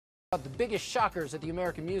The biggest shockers at the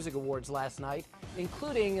American Music Awards last night,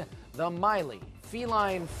 including the Miley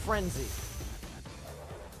Feline Frenzy.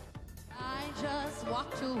 I just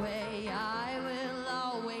walked away, I will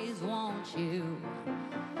always want you.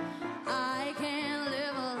 I can't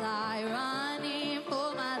live a lie, running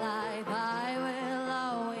for my life, I will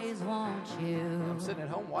always want you. I'm sitting at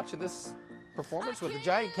home watching this performance with a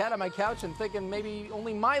giant cat on my couch and thinking maybe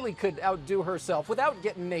only Miley could outdo herself without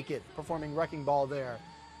getting naked, performing Wrecking Ball there.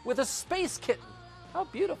 With a space kitten. How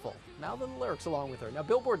beautiful. Now the lyrics along with her. Now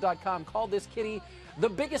Billboard.com called this kitty the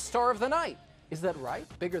biggest star of the night. Is that right?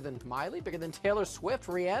 Bigger than Miley? Bigger than Taylor Swift,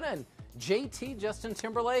 Rihanna, and JT, Justin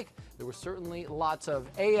Timberlake? There were certainly lots of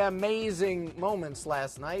amazing moments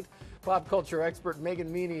last night. Pop culture expert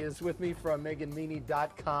Megan Meany is with me from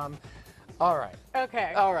meganmeany.com. All right.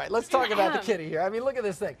 Okay. All right. Let's talk about the kitty here. I mean, look at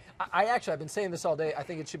this thing. I've been saying this all day. I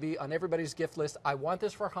think it should be on everybody's gift list. I want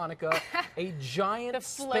this for Hanukkah. A giant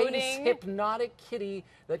space hypnotic kitty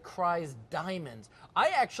that cries diamonds. I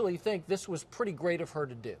actually think this was pretty great of her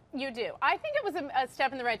to do. You do. I think it was a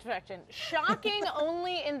step in the right direction. Shocking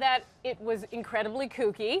only in that it was incredibly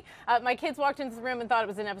kooky. My kids walked into the room and thought it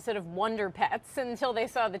was an episode of Wonder Pets until they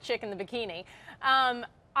saw the chick in the bikini.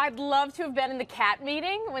 I'd love to have been in the cat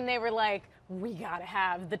meeting when they were like, we gotta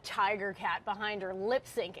have the tiger cat behind her lip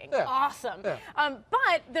syncing. Yeah. Awesome. Yeah.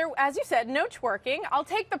 But there, as you said, no twerking. I'll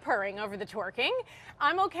take the purring over the twerking.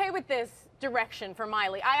 I'm okay with this direction for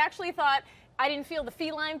Miley. I actually thought, I didn't feel the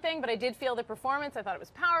feline thing, but I did feel the performance. I thought it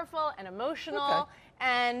was powerful and emotional.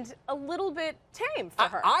 And a little bit tame for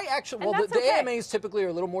her. I actually, well, the AMAs typically are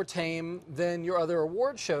a little more tame than your other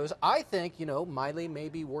award shows. I think, you know, Miley may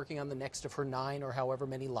be working on the next of her 9 or however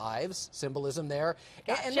many lives, symbolism there.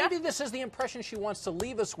 Gotcha. And maybe this is the impression she wants to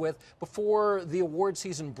leave us with before the award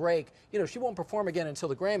season break. You know, she won't perform again until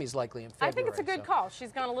the Grammys likely in February. I think it's a good call.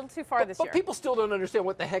 She's gone a little too far this year. But people still don't understand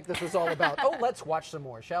what the heck this was all about. Oh, let's watch some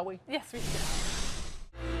more, shall we? Yes, we should.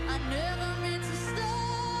 I never meant to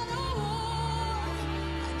start a war.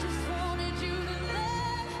 I just wanted you to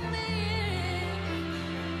let me in.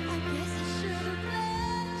 I guess I should have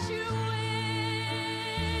let you in.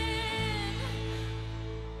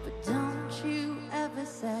 But don't you ever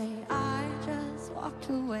say I just walked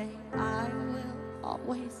away. I will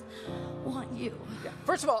always want you. Yeah.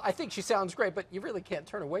 First of all, I think she sounds great, but you really can't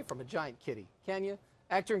turn away from a giant kitty, can you?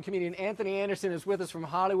 Actor and comedian Anthony Anderson is with us from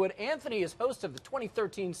Hollywood. Anthony is host of the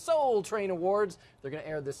 2013 Soul Train Awards. They're going to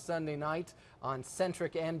air this Sunday night on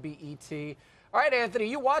Centric and BET. All right, Anthony,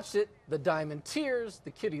 you watched it. The diamond tears,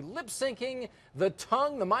 the kitty lip-syncing, the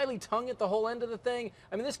tongue, the Miley tongue at the whole end of the thing.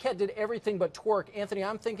 I mean, this cat did everything but twerk. Anthony,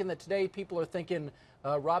 I'm thinking that today people are thinking,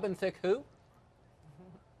 Robin Thicke who?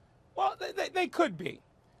 Well, they could be.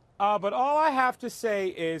 But all I have to say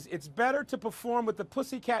is it's better to perform with the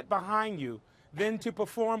pussycat behind you than to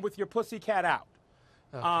perform with your pussycat out.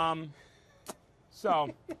 Okay. So,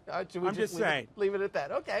 I'm just saying. Leave it at that.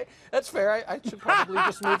 Okay, that's fair. I should probably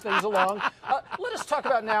just move things along. Let us talk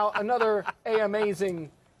about now another amazing,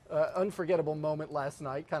 unforgettable moment last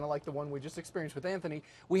night, kind of like the one we just experienced with Anthony.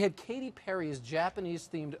 We had Katy Perry's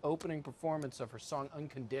Japanese-themed opening performance of her song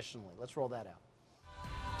Unconditionally. Let's roll that out.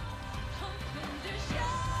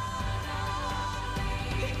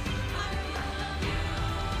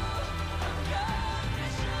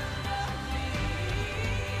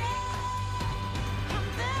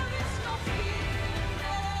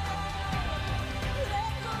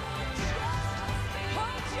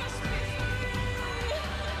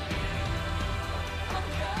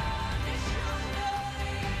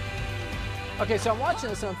 Okay, so I'm watching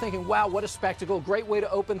this and I'm thinking, wow, what a spectacle, great way to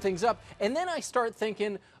open things up. And then I start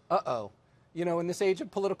thinking, uh-oh, you know, in this age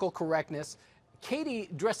of political correctness,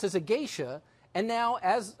 Katy dressed as a geisha, and now,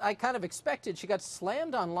 as I kind of expected, she got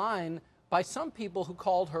slammed online by some people who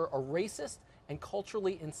called her a racist and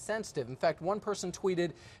culturally insensitive. In fact, one person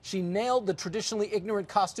tweeted, she nailed the traditionally ignorant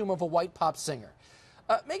costume of a white pop singer.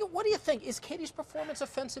 Megan, what do you think? Is Katy's performance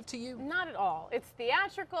offensive to you? Not at all. It's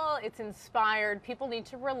theatrical, it's inspired, people need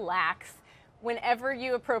to relax. Whenever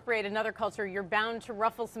you appropriate another culture, you're bound to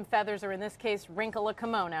ruffle some feathers, or in this case, wrinkle a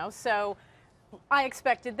kimono. So I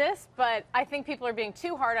expected this, but I think people are being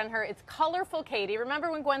too hard on her. It's colorful Katy.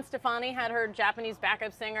 Remember when Gwen Stefani had her Japanese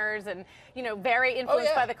backup singers and, you know, very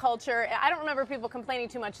influenced by the culture? I don't remember people complaining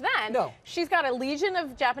too much then. No. She's got a legion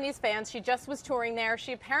of Japanese fans. She just was touring there.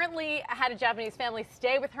 She apparently had a Japanese family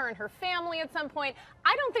stay with her and her family at some point.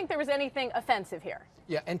 I don't think there was anything offensive here.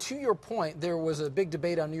 Yeah, and to your point, there was a big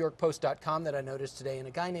debate on NewYorkPost.com that I noticed today, and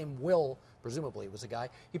a guy named Will presumably it was a guy,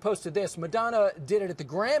 he posted this: Madonna did it at the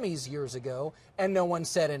Grammys years ago, and no one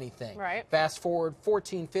said anything. Right. Fast forward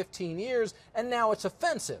 14, 15 years, and now it's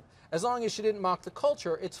offensive. as long as she didn't mock the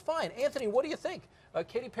culture, it's fine. Anthony, what do you think?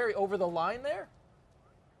 Katy Perry over the line there?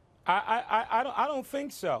 I don't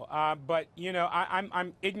think so. But you know,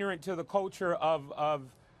 I'm ignorant to the culture of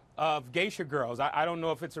geisha girls. I don't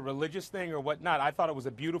know if it's a religious thing or whatnot. I thought it was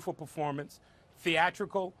a beautiful performance,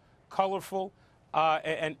 theatrical, colorful,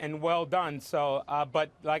 and well done. So,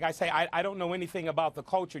 but like I say, I don't know anything about the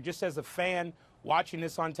culture. Just as a fan watching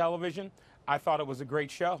this on television, I thought it was a great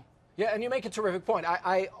show. Yeah, and you make a terrific point.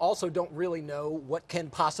 I also don't really know what can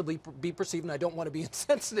possibly be perceived, and I don't want to be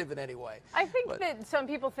insensitive in any way. I think that some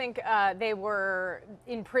people think they were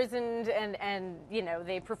imprisoned and you know,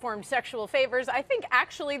 they performed sexual favors. I think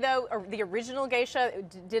actually, though, the original geisha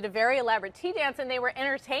did a very elaborate tea dance, and they were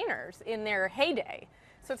entertainers in their heyday.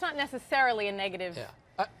 So it's not necessarily a negative. Yeah.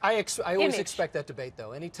 I always expect that debate,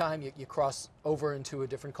 though. Anytime you cross over into a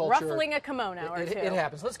different culture. Ruffling a kimono or two. It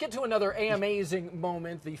happens. Let's get to another AMAzing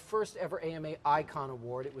moment, the first ever AMA Icon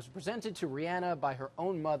Award. It was presented to Rihanna by her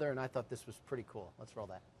own mother, and I thought this was pretty cool. Let's roll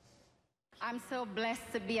that. I'm so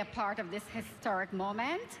blessed to be a part of this historic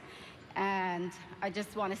moment, and I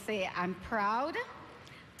just want to say I'm proud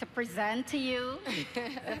to present to you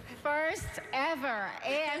the first ever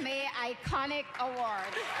AMA Iconic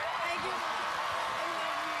Award. Thank you.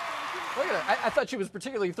 Look at her. I thought she was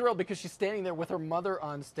particularly thrilled because she's standing there with her mother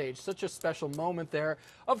on stage. Such a special moment there.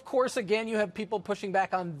 Of course, again, you have people pushing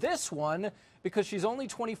back on this one because she's only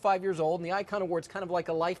 25 years old, and the Icon Award's kind of like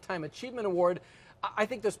a Lifetime Achievement Award. I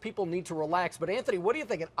think those people need to relax. But, Anthony, what do you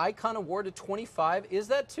think? An Icon Award at 25, is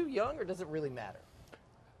that too young, or does it really matter?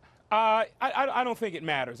 I don't think it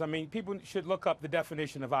matters. I mean, people should look up the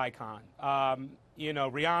definition of icon. You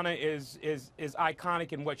know, Rihanna is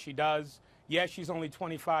iconic in what she does. Yes, she's only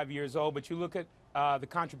 25 years old, but you look at the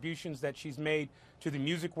contributions that she's made to the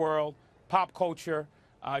music world, pop culture.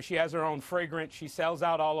 She has her own fragrance. She sells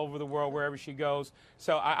out all over the world wherever she goes.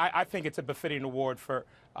 So I think it's a befitting award for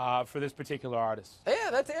this particular artist. Yeah,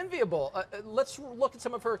 that's enviable. Let's look at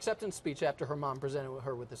some of her acceptance speech after her mom presented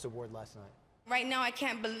her with this award last night. Right now, I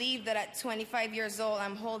can't believe that at 25 years old,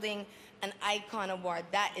 I'm holding an Icon Award.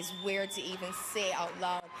 That is weird to even say out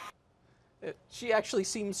loud. She actually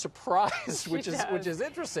seems surprised, which is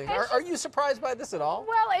interesting. Are you surprised by this at all?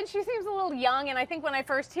 Well, and she seems a little young, and I think when I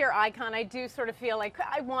first hear Icon, I do sort of feel like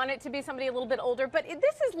I want it to be somebody a little bit older, but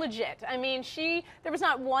this is legit. I mean, there was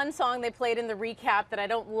not one song they played in the recap that I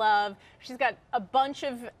don't love. She's got a bunch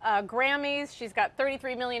of Grammys. She's got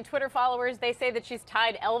 33 million Twitter followers. They say that she's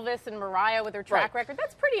tied Elvis and Mariah with her track record.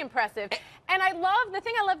 That's pretty impressive. And the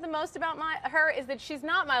thing I love the most about her is that she's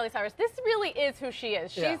not Miley Cyrus. This really is who she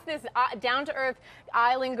is. She's this down-to-earth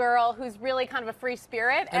island girl who's really kind of a free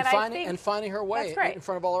spirit. And finding her way in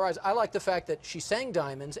front of all our eyes. I like the fact that she sang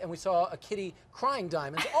Diamonds, and we saw a kitty crying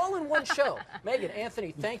Diamonds all in one show. Megan,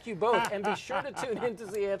 Anthony, thank you both. And be sure to tune in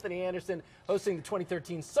to see Anthony Anderson hosting the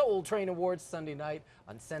 2013 Soul Train Awards Sunday night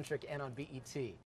on Centric and on BET.